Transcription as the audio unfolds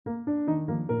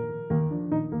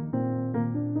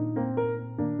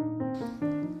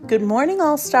Good morning,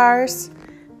 All-Stars.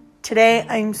 Today,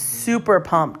 I'm super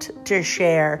pumped to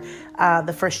share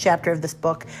the first chapter of this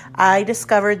book. I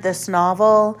discovered this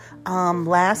novel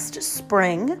last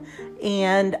spring,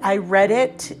 and I read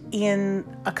it in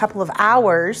a couple of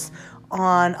hours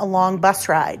on a long bus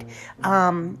ride,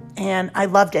 and I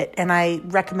loved it, and I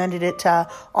recommended it to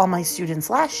all my students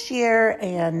last year,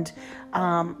 and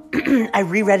I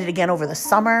reread it again over the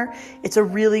summer. It's a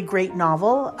really great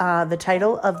novel. The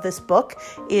title of this book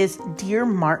is Dear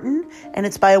Martin, and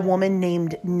it's by a woman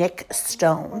named Nic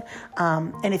Stone.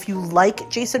 And if you like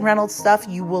Jason Reynolds stuff,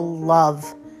 you will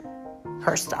love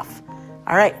her stuff.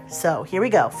 All right, so here we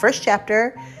go. First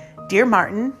chapter, Dear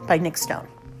Martin by Nic Stone.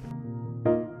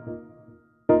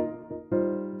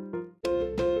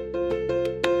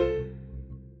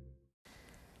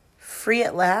 Free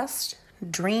at last?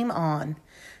 Dream on.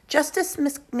 Justyce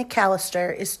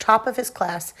McAllister is top of his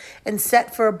class and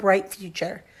set for a bright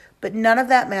future, but none of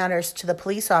that matters to the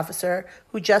police officer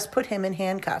who just put him in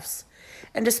handcuffs.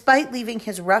 And despite leaving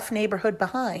his rough neighborhood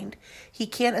behind, he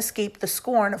can't escape the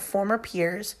scorn of former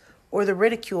peers or the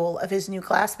ridicule of his new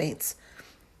classmates.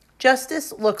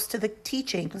 Justyce looks to the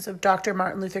teachings of Dr.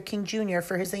 Martin Luther King Jr.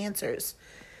 for his answers.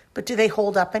 But do they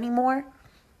hold up anymore?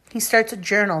 He starts a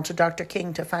journal to Dr.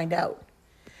 King to find out.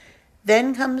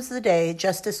 Then comes the day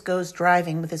Justyce goes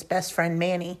driving with his best friend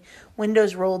Manny,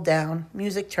 windows rolled down,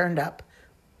 music turned up,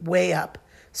 way up,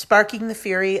 sparking the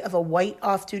fury of a white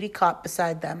off-duty cop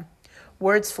beside them.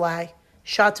 Words fly.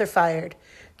 Shots are fired.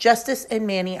 Justyce and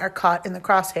Manny are caught in the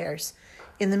crosshairs.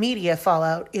 In the media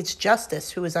fallout, it's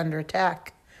Justyce who is under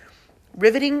attack.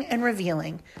 Riveting and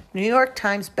revealing, New York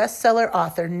Times bestseller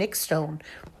author Nic Stone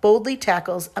boldly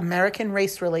tackles American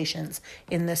race relations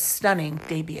in this stunning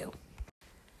debut.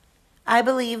 I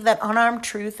believe that unarmed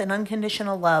truth and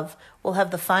unconditional love will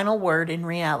have the final word in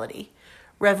reality.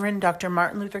 Reverend Dr.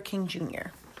 Martin Luther King Jr.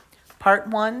 Part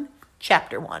 1,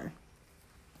 Chapter 1.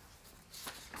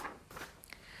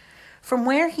 From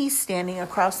where he's standing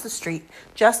across the street,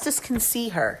 Justyce can see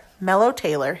her, Mello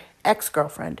Taylor,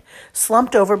 ex-girlfriend,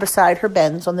 slumped over beside her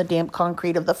Benz on the damp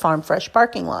concrete of the Farm Fresh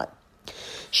parking lot.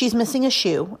 She's missing a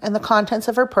shoe, and the contents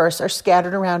of her purse are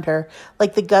scattered around her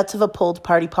like the guts of a pulled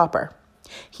party popper.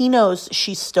 He knows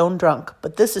she's stone drunk,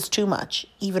 but this is too much,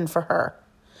 even for her.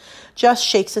 Just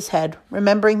shakes his head,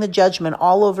 remembering the judgment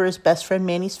all over his best friend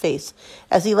Manny's face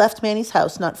as he left Manny's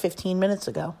house not 15 minutes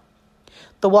ago.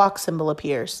 The walk symbol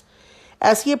appears.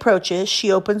 As he approaches,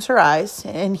 she opens her eyes,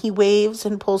 and he waves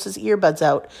and pulls his earbuds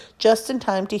out just in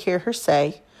time to hear her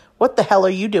say, "What the hell are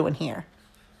you doing here?"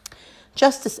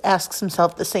 Justyce asks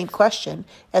himself the same question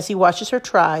as he watches her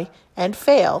try, and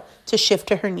fail, to shift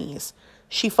to her knees.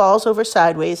 She falls over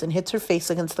sideways and hits her face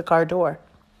against the car door.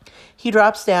 He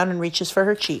drops down and reaches for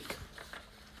her cheek,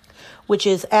 which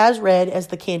is as red as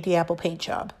the candy apple paint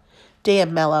job.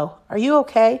 "Damn, Mello, are you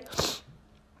okay?"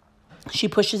 She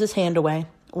pushes his hand away.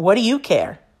 "What do you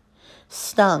care?"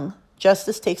 Stung,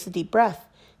 Justyce takes a deep breath.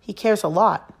 He cares a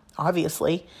lot,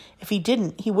 obviously. If he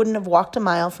didn't, he wouldn't have walked a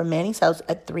mile from Manny's house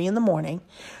at 3 a.m.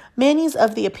 Manny's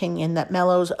of the opinion that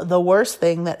Mello's the worst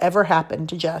thing that ever happened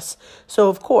to Jess, so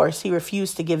of course he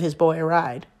refused to give his boy a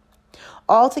ride.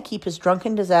 All to keep his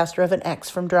drunken disaster of an ex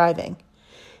from driving.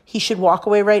 He should walk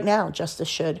away right now, Justyce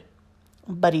should.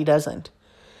 But he doesn't.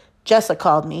 "Jessa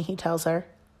called me," he tells her.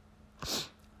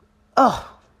 "Oh,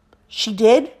 she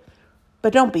did?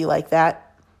 But don't be like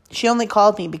that. She only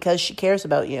called me because she cares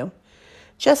about you."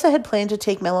 Jessa had planned to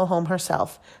take Mello home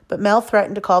herself, but Mel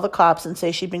threatened to call the cops and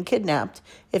say she'd been kidnapped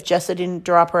if Jessa didn't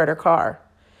drop her at her car.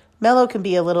 Mello can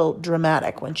be a little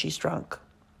dramatic when she's drunk.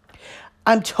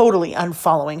 "I'm totally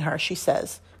unfollowing her," she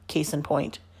says, case in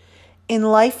point.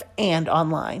 "In life and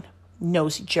online.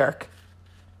 Nosy jerk."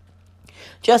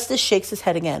 Justyce shakes his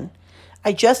head again.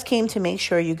 "I just came to make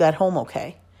sure you got home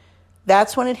okay."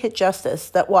 That's when it hit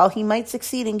Justyce that while he might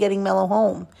succeed in getting Mello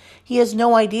home, he has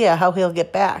no idea how he'll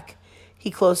get back. He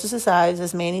closes his eyes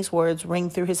as Manny's words ring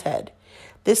through his head.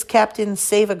 "This Captain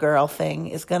Save-A-Girl thing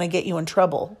is going to get you in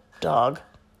trouble, dog."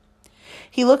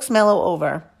 He looks Mello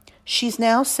over. She's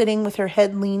now sitting with her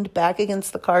head leaned back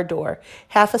against the car door,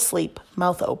 half asleep,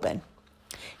 mouth open.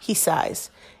 He sighs.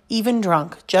 Even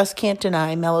drunk, just can't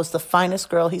deny Mello's the finest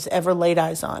girl he's ever laid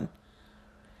eyes on.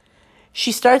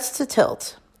 She starts to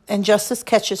tilt, and Justyce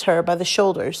catches her by the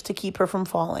shoulders to keep her from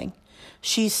falling.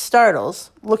 She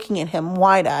startles, looking at him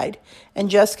wide-eyed, and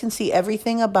just can see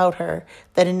everything about her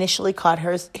that initially caught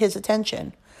his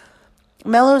attention.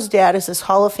 Mello's dad is this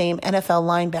Hall of Fame NFL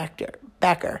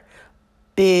linebacker,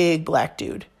 big black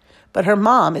dude, but her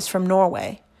mom is from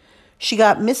Norway. She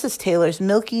got Mrs. Taylor's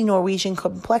milky Norwegian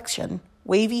complexion,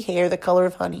 wavy hair the color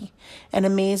of honey, and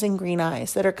amazing green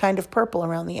eyes that are kind of purple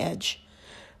around the edge.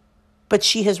 But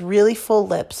she has really full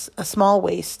lips, a small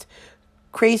waist,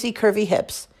 crazy curvy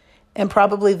hips, and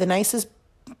probably the nicest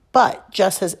butt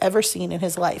Just has ever seen in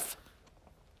his life.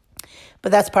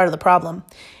 But that's part of the problem.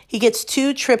 He gets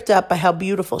too tripped up by how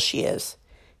beautiful she is.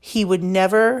 He would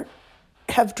never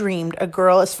have dreamed a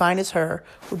girl as fine as her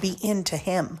would be into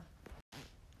him.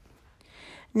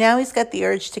 Now he's got the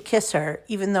urge to kiss her,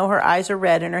 even though her eyes are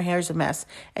red and her hair's a mess,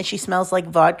 and she smells like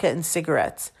vodka and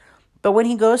cigarettes. But when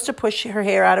he goes to push her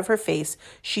hair out of her face,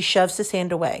 she shoves his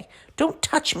hand away. "Don't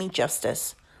touch me,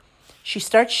 Justyce." She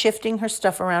starts shifting her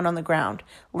stuff around on the ground.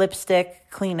 Lipstick,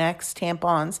 Kleenex,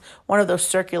 tampons, one of those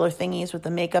circular thingies with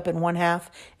the makeup in one half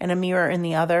and a mirror in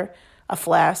the other, a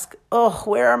flask. "Oh,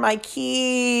 where are my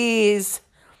keys?"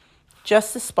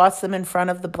 Justyce spots them in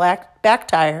front of the black back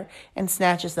tire and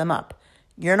snatches them up.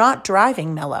 "You're not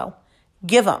driving, Mello."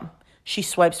 "Give 'em." She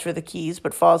swipes for the keys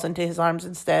but falls into his arms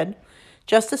instead.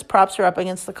 Justyce props her up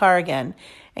against the car again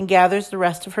and gathers the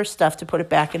rest of her stuff to put it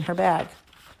back in her bag,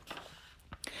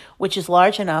 which is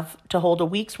large enough to hold a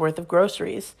week's worth of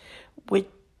groceries.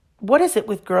 What is it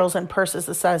with girls and purses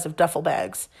the size of duffel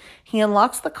bags? He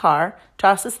unlocks the car,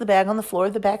 tosses the bag on the floor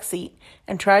of the back seat,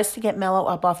 and tries to get Mello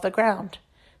up off the ground.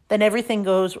 Then everything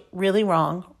goes really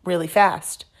wrong, really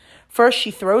fast. First,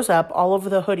 she throws up all over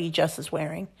the hoodie Jess is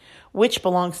wearing, which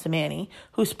belongs to Manny,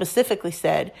 who specifically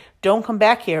said, "Don't come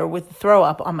back here with the throw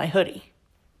up on my hoodie."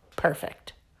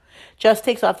 Perfect. Jess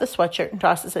takes off the sweatshirt and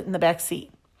tosses it in the back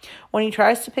seat. When he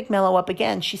tries to pick Mello up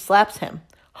again, she slaps him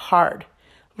hard.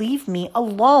 "Leave me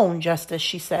alone, Justyce,"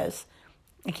 she says.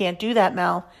 "I can't do that,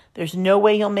 Mel. There's no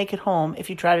way you'll make it home if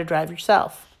you try to drive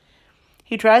yourself."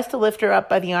 He tries to lift her up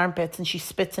by the armpits and she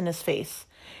spits in his face.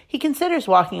 He considers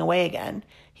walking away again.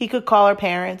 He could call her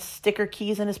parents, stick her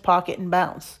keys in his pocket, and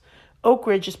bounce. Oak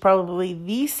Ridge is probably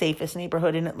the safest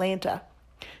neighborhood in Atlanta.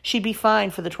 She'd be fine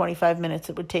for the 25 minutes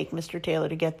it would take Mr. Taylor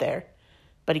to get there.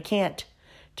 But he can't.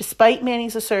 Despite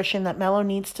Manny's assertion that Mello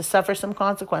needs to suffer some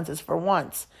consequences for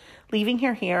once, leaving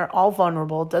her here all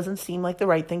vulnerable doesn't seem like the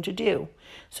right thing to do.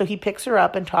 So he picks her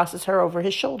up and tosses her over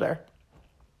his shoulder.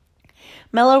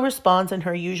 Mello responds in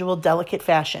her usual delicate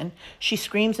fashion. She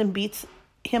screams and beats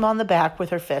him on the back with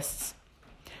her fists.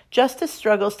 Justyce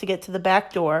struggles to get to the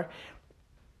back door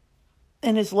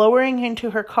and is lowering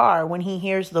into her car when he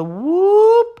hears the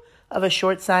whoop of a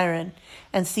short siren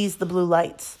and sees the blue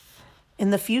lights.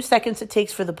 In the few seconds it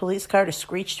takes for the police car to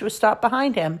screech to a stop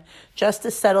behind him,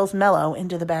 Justyce settles Mello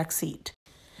into the back seat.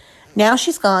 Now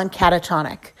she's gone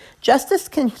catatonic.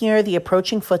 Justyce can hear the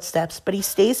approaching footsteps, but he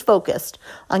stays focused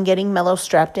on getting Mello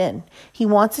strapped in. He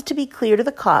wants it to be clear to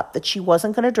the cop that she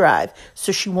wasn't going to drive,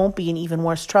 so she won't be in even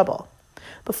worse trouble.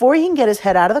 Before he can get his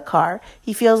head out of the car,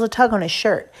 he feels a tug on his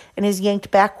shirt and is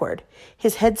yanked backward.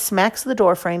 His head smacks the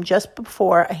doorframe just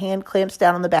before a hand clamps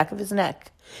down on the back of his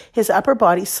neck. His upper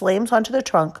body slams onto the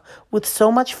trunk with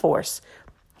so much force,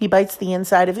 he bites the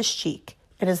inside of his cheek,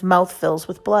 and his mouth fills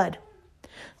with blood.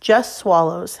 Just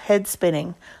swallows, head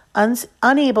spinning,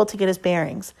 unable to get his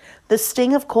bearings. The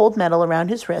sting of cold metal around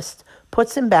his wrist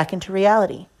puts him back into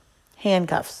reality.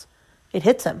 Handcuffs. It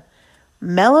hits him.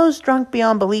 Mello's drunk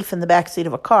beyond belief in the backseat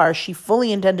of a car she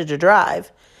fully intended to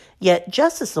drive, yet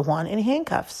Justyce is the one in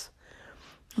handcuffs.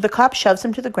 The cop shoves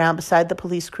him to the ground beside the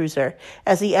police cruiser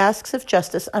as he asks if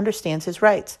Justyce understands his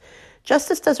rights.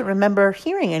 Justyce doesn't remember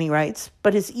hearing any rights,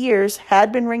 but his ears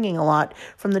had been ringing a lot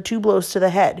from the 2 blows to the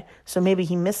head, so maybe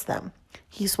he missed them.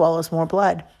 He swallows more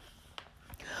blood.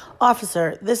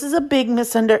 "Officer, this is a big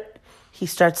he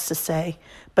starts to say,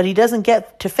 but he doesn't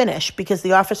get to finish because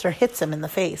the officer hits him in the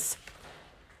face.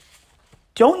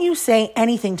 "Don't you say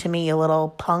anything to me, you little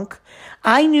punk.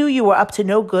 I knew you were up to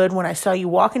no good when I saw you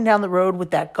walking down the road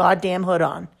with that goddamn hood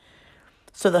on."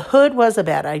 So the hood was a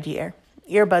bad idea.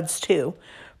 Earbuds, too.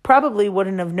 Probably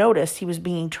wouldn't have noticed he was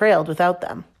being trailed without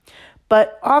them.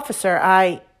 "But, officer,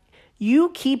 You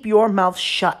keep your mouth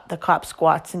shut," the cop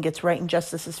squats and gets right in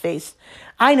Justyce's face.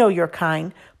 "I know your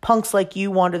kind. Punks like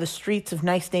you wander the streets of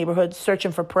nice neighborhoods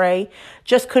searching for prey.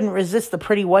 Just couldn't resist the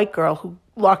pretty white girl who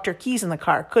locked her keys in the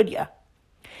car, could ya?"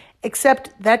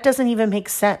 Except that doesn't even make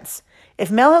sense. If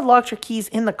Mel had locked her keys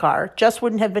in the car, Just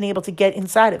wouldn't have been able to get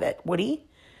inside of it, would he?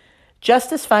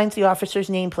 Justyce finds the officer's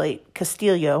nameplate,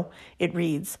 Castillo, it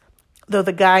reads, though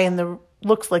the guy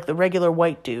looks like the regular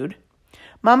white dude.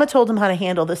 Mama told him how to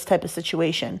handle this type of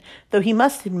situation, though he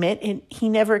must admit he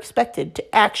never expected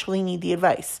to actually need the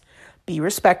advice. Be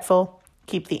respectful,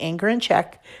 keep the anger in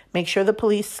check, make sure the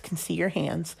police can see your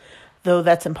hands, though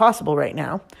that's impossible right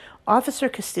now. "Officer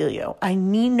Castillo, I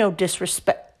mean no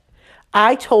disrespect.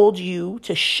 I told you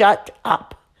to shut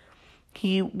up."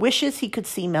 He wishes he could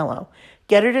see Mello.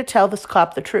 Get her to tell this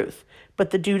cop the truth.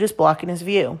 But the dude is blocking his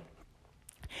view.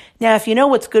 Now, if you know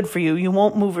what's good for you, you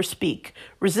won't move or speak.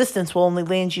 Resistance will only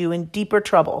land you in deeper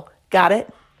trouble. Got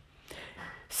it?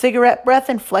 Cigarette breath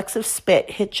and flecks of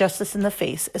spit hit Justice in the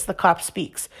face as the cop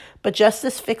speaks, but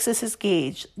Justice fixes his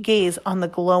gaze on the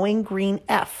glowing green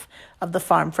F of the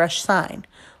Farm Fresh sign.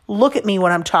 Look at me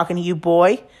when I'm talking to you,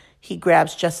 boy. He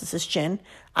grabs Justice's chin.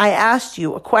 I asked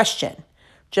you a question.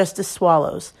 Justice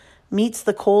swallows, meets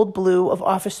the cold blue of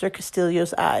Officer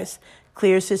Castillo's eyes,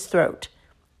 clears his throat.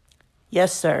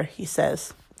 Yes, sir, he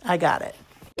says. I got it.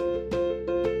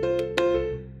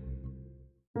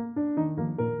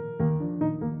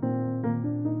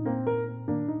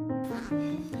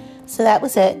 So that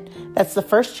was it. That's the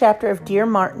first chapter of Dear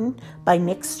Martin by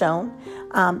Nic Stone.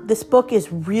 This book is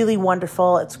really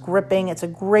wonderful. It's gripping. It's a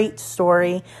great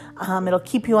story. It'll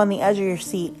keep you on the edge of your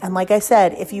seat. And like I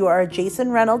said, if you are a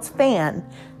Jason Reynolds fan,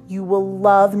 you will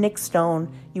love Nic Stone.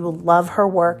 You will love her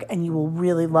work, and you will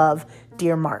really love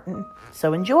Dear Martin.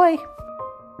 So enjoy.